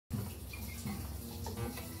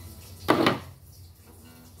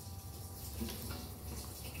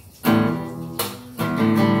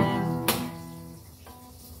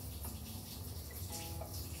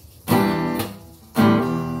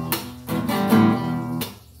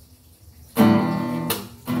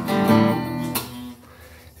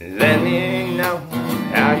Let me know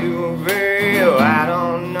how you feel. I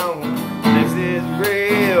don't know, this is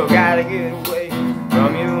real. Gotta get away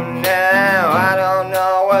from you now. I don't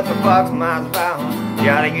know what the fuck's my about.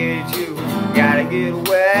 Gotta get you, gotta get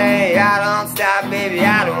away. I don't stop, baby,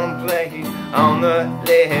 I don't play on the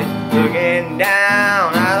ledge, looking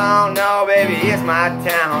down. I don't know, baby, it's my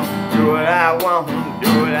town. Do what I want,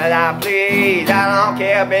 do what I please. I don't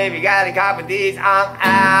care, baby, gotta copy these. I'm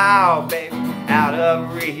out, baby, out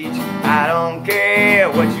of reach. I don't care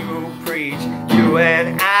what you preach. You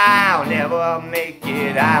and I'll never make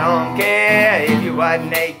it. I don't care if you are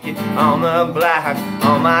naked on the block,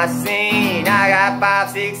 on my scene. I got 5,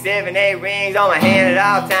 6, 7, 8 rings on my hand at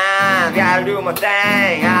all times. Gotta do my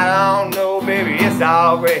thing. I don't know, baby, it's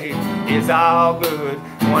all great, it's all good.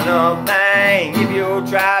 One of thing, if you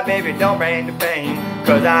try, baby, don't bring the pain.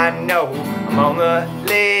 Cause I know I'm on the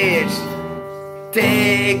ledge.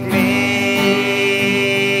 Take me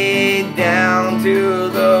down to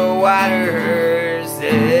the water's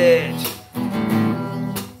edge.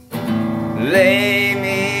 Lay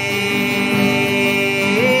me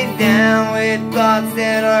down with thoughts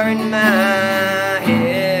that are in my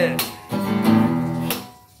head.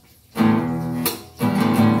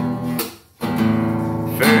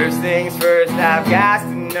 First things first, I've got to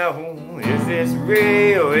know, is this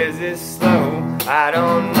real, is this slow? I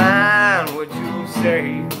don't mind what you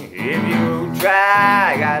say. If you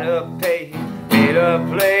try, gotta pay to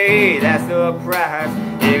play, that's the price.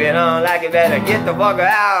 If you don't like it, better get the fuck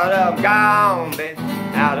out of, gone, baby,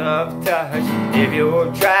 out of touch. If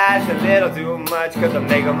you try, it's a little too much, cause I'm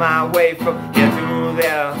making my way from here to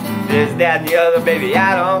there. This, that, and the other, baby,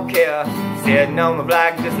 I don't care. Sitting on the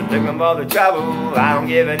block, just looking for the trouble. I don't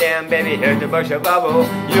give a damn, baby, here's the bush of bubble.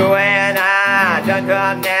 You and I, done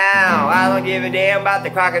come now. I don't give a damn about the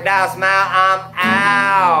crocodile smile. I'm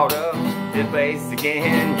out of this place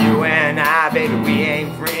again. You and I, baby, we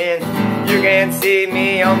ain't friends. You can't see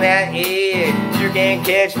me on that edge. You can't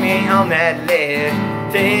catch me on that ledge.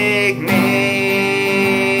 Take me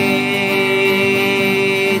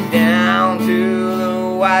down to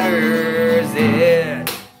the water's edge.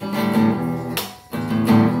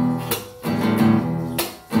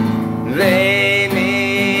 Lay me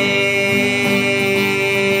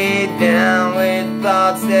down with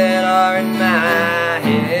thoughts that are in my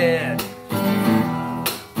head.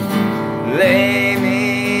 Lay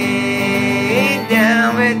me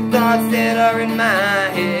down with thoughts that are in my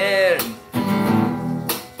head.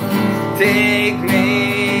 Take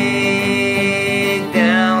me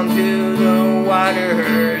down to the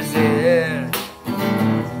water's edge.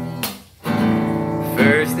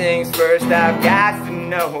 First things first, I've got to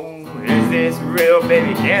know, is this real,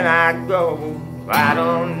 baby, can I go? I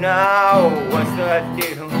don't know, what's the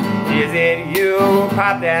deal? Is it you?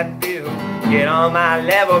 Pop that bill. Get on my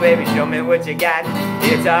level, baby, show me what you got.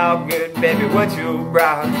 It's all good, baby, what you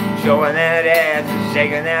brought. Showing that ass,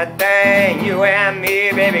 shaking that thing. You and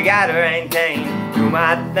me, baby, gotta maintain. Do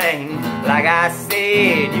my thing, like I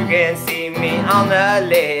said. You can see me on the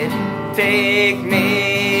ledge. Take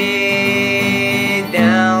me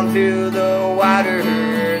down to the water's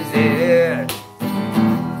edge.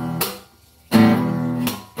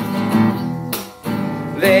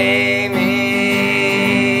 Lay me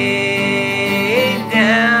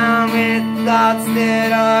down with thoughts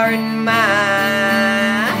that are in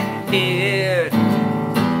my head.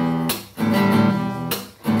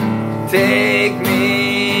 Take me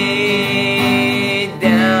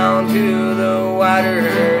down to the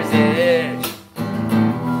water's edge.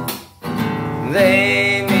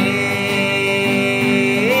 Lay me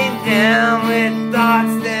down with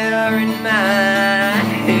thoughts that are in my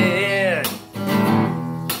head.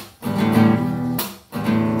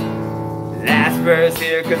 Last verse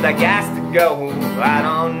here, cause I got to go. I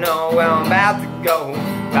don't know where I'm about to go.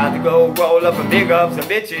 About to go roll up and pick up some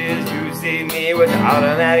bitches. You see me with the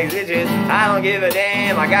automatic stitches. I don't give a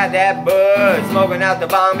damn, I got that buzz. Smoking out the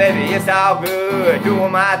bomb, baby, it's all good.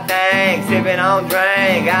 Doing my thing, sipping on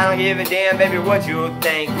drink. I don't give a damn, baby, what you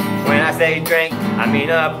think. When I say drink, I mean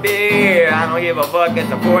a beer. I don't give a fuck, it's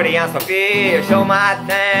a 40-ounce of beer. Show my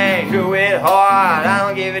thing, do it hard. I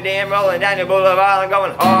don't give a damn, rolling down the boulevard and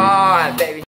going hard, baby.